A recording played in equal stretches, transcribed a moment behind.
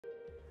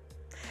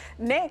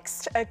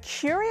Next, a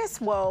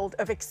curious world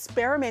of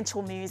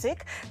experimental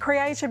music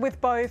created with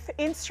both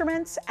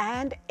instruments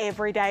and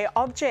everyday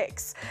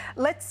objects.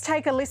 Let's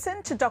take a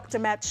listen to Dr.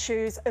 Matt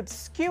Shu's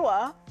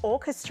obscure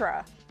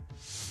orchestra.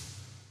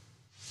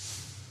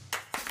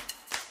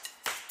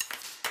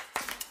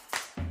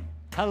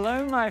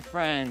 Hello my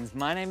friends,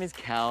 my name is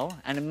Cal,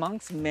 and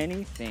amongst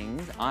many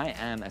things I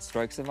am a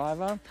stroke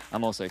survivor,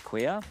 I'm also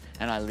queer,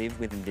 and I live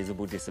with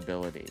invisible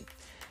disability.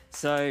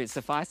 So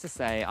suffice to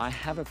say, I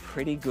have a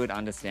pretty good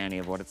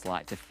understanding of what it's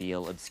like to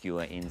feel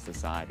obscure in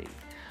society.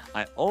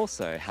 I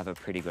also have a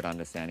pretty good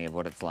understanding of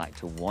what it's like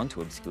to want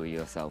to obscure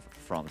yourself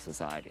from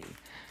society.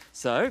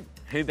 So,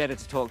 who better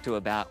to talk to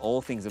about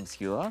all things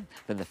obscure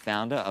than the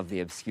founder of the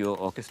Obscure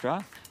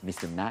Orchestra,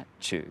 Mr. Matt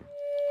Shu.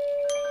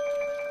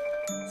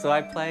 So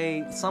I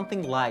play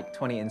something like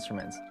 20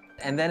 instruments,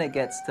 and then it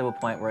gets to a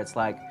point where it's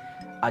like,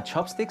 are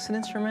chopsticks an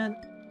instrument?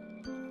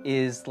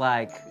 Is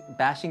like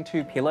bashing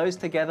two pillows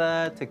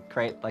together to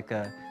create like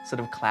a sort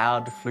of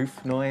cloud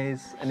floof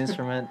noise an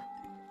instrument?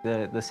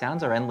 The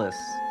sounds are endless.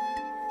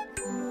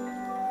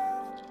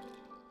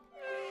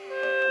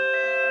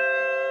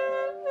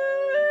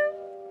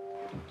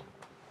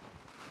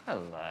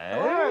 Hello.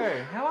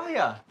 Hello, how are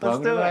ya?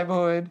 Welcome to the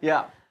neighborhood.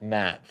 Yeah.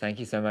 Matt, thank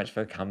you so much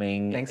for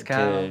coming. Thanks,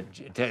 Cal.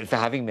 For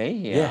having me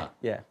here.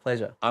 Yeah,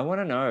 pleasure. I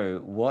want to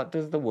know, what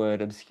does the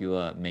word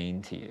obscure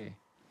mean to you?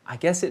 I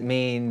guess it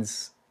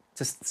means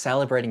just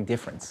celebrating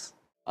difference.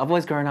 I've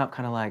always grown up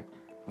kind of like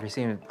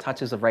receiving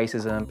touches of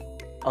racism.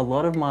 A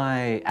lot of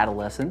my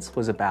adolescence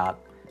was about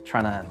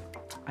trying to,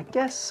 I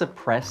guess,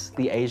 suppress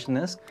the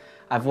Asianness.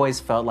 I've always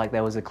felt like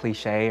there was a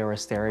cliche or a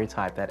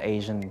stereotype that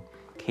Asian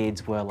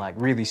kids were like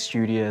really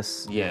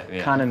studious,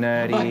 kind of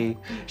nerdy.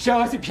 Show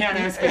us your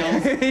piano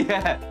skills.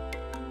 Yeah.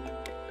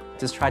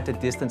 Just tried to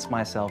distance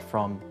myself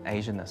from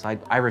Asianness.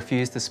 I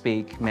refused to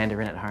speak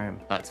Mandarin at home.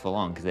 That's full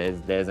on,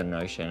 because there's a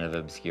notion of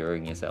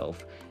obscuring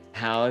yourself.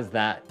 How is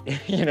that,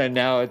 you know,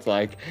 now it's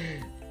like,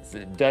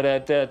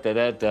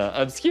 da-da-da-da-da-da,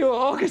 Obscure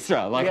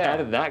Orchestra. Like, how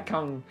did that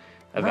come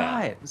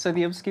about? Right, so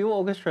the Obscure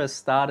Orchestra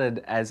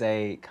started as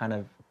a kind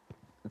of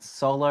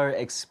solo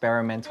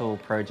experimental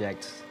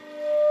project.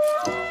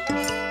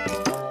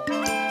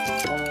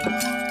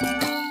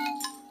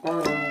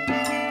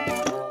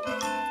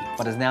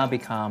 But has now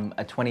become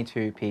a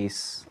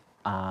 22-piece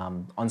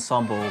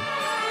ensemble.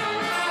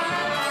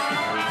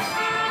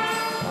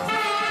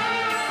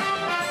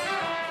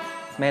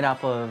 Made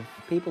up of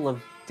people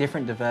of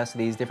different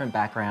diversities, different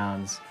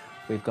backgrounds.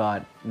 We've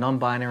got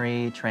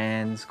non-binary,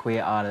 trans,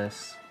 queer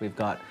artists. We've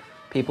got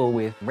people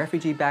with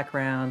refugee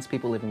backgrounds,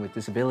 people living with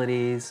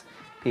disabilities,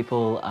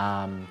 people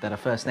that are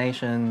First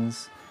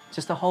Nations.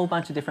 Just a whole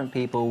bunch of different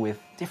people with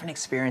different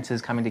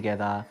experiences coming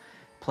together,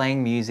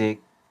 playing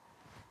music,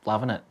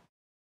 loving it.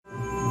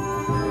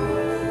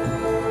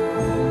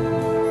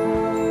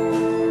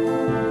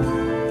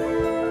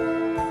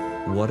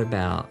 What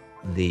about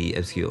the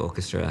Obscure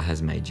Orchestra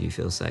has made you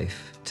feel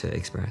safe to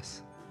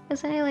express? It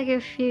was only like a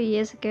few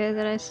years ago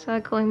that I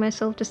started calling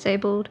myself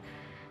disabled.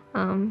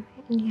 And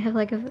you have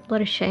like a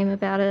lot of shame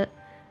about it,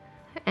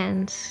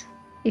 and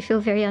you feel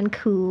very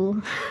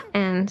uncool,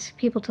 and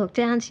people talk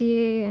down to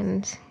you,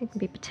 and it can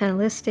be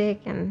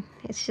paternalistic, and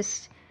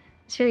it's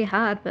really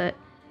hard. But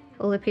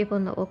all the people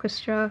in the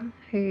orchestra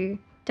who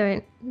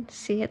don't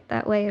see it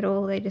that way at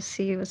all, they just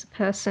see you as a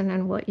person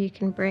and what you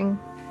can bring.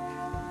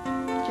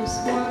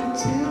 Just want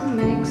to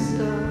make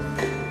stuff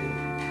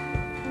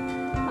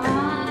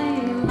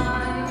I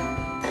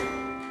like.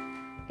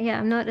 Yeah,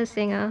 I'm not a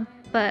singer,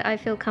 but I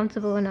feel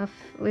comfortable enough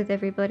with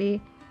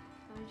everybody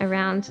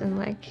around and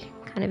like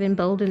kind of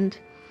emboldened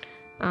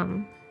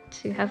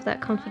to have that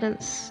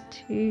confidence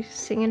to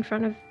sing in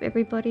front of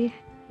everybody.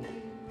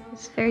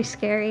 It's very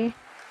scary.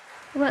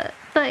 But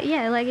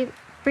yeah, like it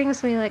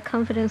brings me like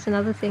confidence in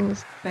other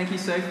things. Thank you,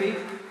 Sophie.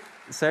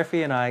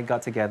 Sophie and I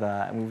got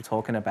together and we were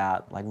talking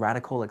about like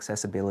radical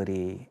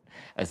accessibility.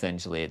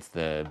 Essentially, it's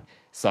the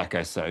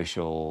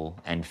psychosocial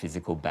and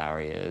physical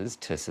barriers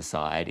to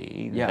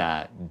society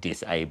that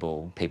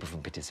disable people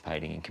from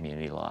participating in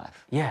community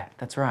life. Yeah,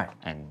 that's right.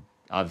 And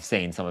I've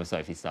seen some of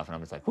Sophie's stuff and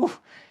I'm just like, whew,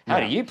 how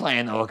do you play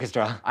in the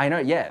orchestra? I know,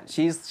 yeah.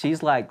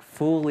 She's like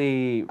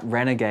fully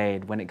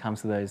renegade when it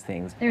comes to those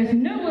things. There is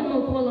no one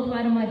more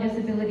qualified on my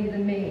disability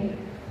than me.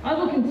 I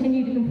will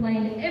continue to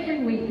complain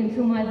every week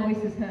until my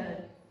voice is heard.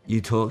 You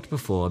talked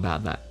before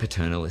about that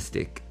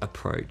paternalistic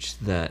approach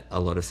that a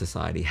lot of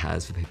society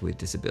has for people with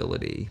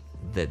disability,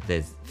 that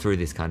there's through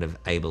this kind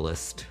of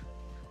ableist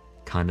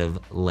kind of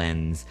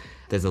lens,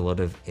 there's a lot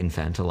of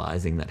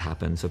infantilizing that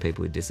happens for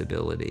people with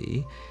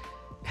disability.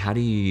 How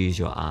do you use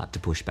your art to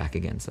push back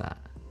against that?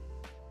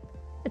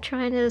 I'm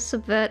trying to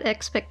subvert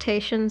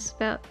expectations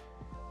about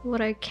what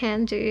I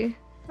can do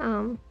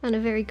on a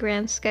very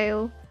grand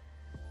scale,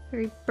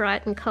 very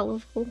bright and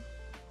colourful.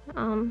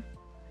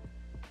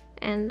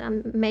 And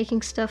I'm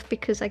making stuff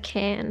because I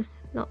can,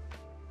 not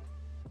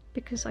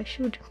because I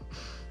should.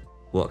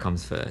 What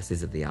comes first?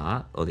 Is it the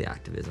art or the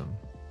activism?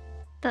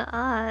 The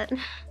art,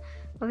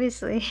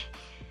 obviously.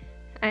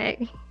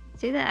 I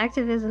do the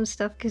activism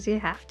stuff because you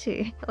have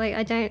to. Like,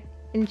 I don't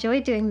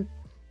enjoy doing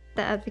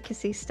the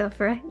advocacy stuff,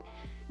 right?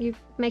 You're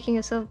making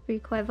yourself be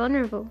quite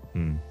vulnerable.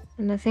 And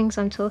the things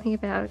I'm talking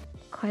about are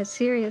quite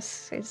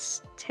serious.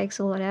 It takes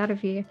a lot out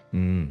of you.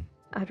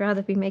 I'd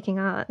rather be making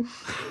art.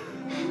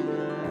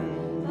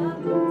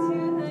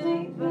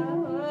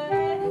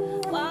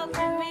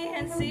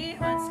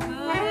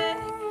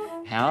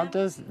 How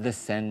does the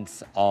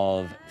sense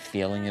of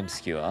feeling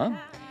obscure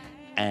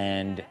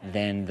and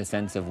then the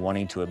sense of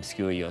wanting to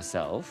obscure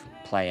yourself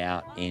play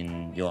out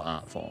in your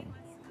art form?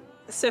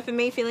 So for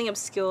me, feeling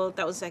obscure,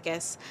 that was, I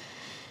guess,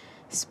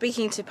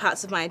 speaking to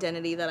parts of my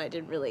identity that I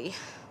didn't really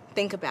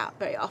think about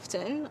very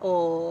often,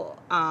 or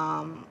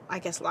I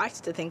guess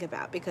liked to think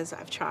about, because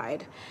I've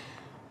tried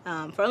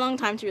for a long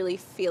time to really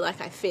feel like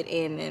I fit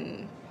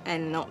in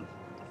and not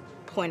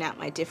point out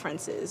my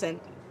differences. And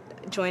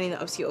joining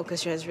the Obscure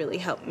Orchestra has really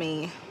helped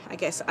me, I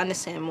guess,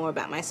 understand more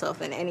about myself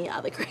than any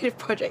other creative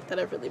project that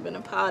I've really been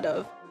a part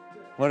of.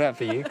 What about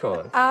for you,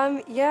 Cor?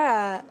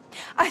 Yeah,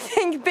 I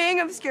think being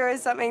obscure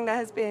is something that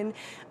has been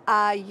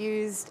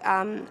used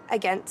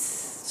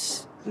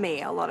against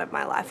me a lot of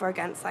my life, or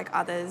against like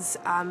others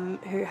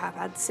who have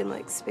had similar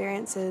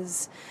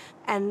experiences.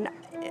 And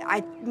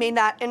I mean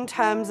that in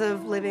terms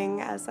of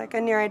living as like a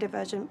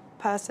neurodivergent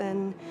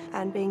person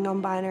and being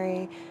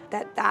non-binary,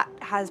 that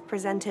has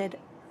presented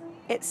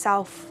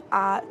itself,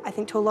 I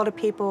think, to a lot of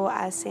people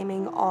as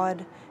seeming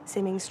odd,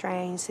 seeming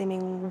strange,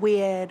 seeming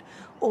weird,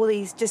 all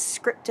these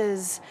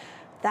descriptors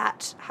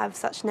that have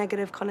such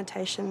negative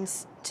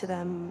connotations to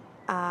them,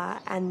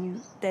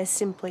 and they're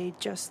simply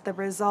just the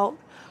result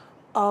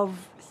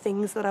of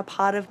things that are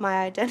part of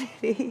my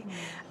identity.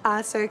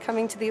 So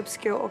coming to the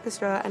Obscure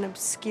Orchestra and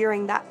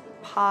obscuring that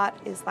part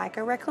is like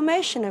a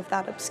reclamation of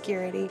that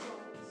obscurity.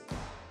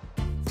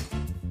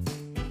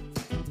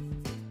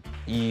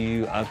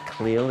 You are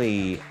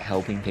clearly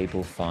helping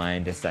people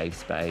find a safe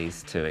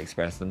space to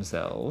express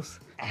themselves.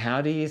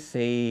 How do you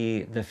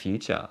see the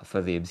future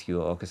for the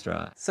Obscure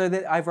Orchestra? So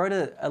I wrote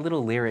a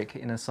little lyric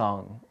in a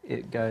song.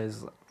 It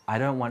goes, I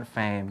don't want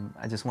fame,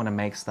 I just want to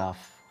make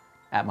stuff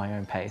at my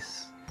own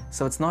pace.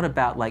 So it's not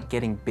about like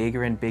getting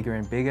bigger and bigger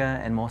and bigger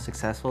and more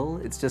successful.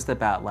 It's just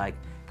about like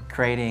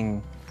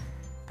creating,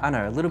 I don't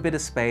know, a little bit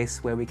of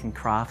space where we can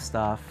craft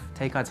stuff,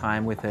 take our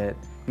time with it,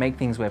 make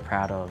things we're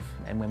proud of.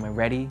 And when we're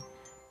ready,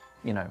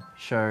 you know,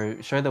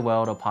 show the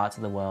world or parts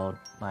of the world,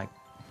 like,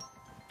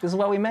 this is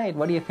what we made,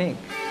 what do you think?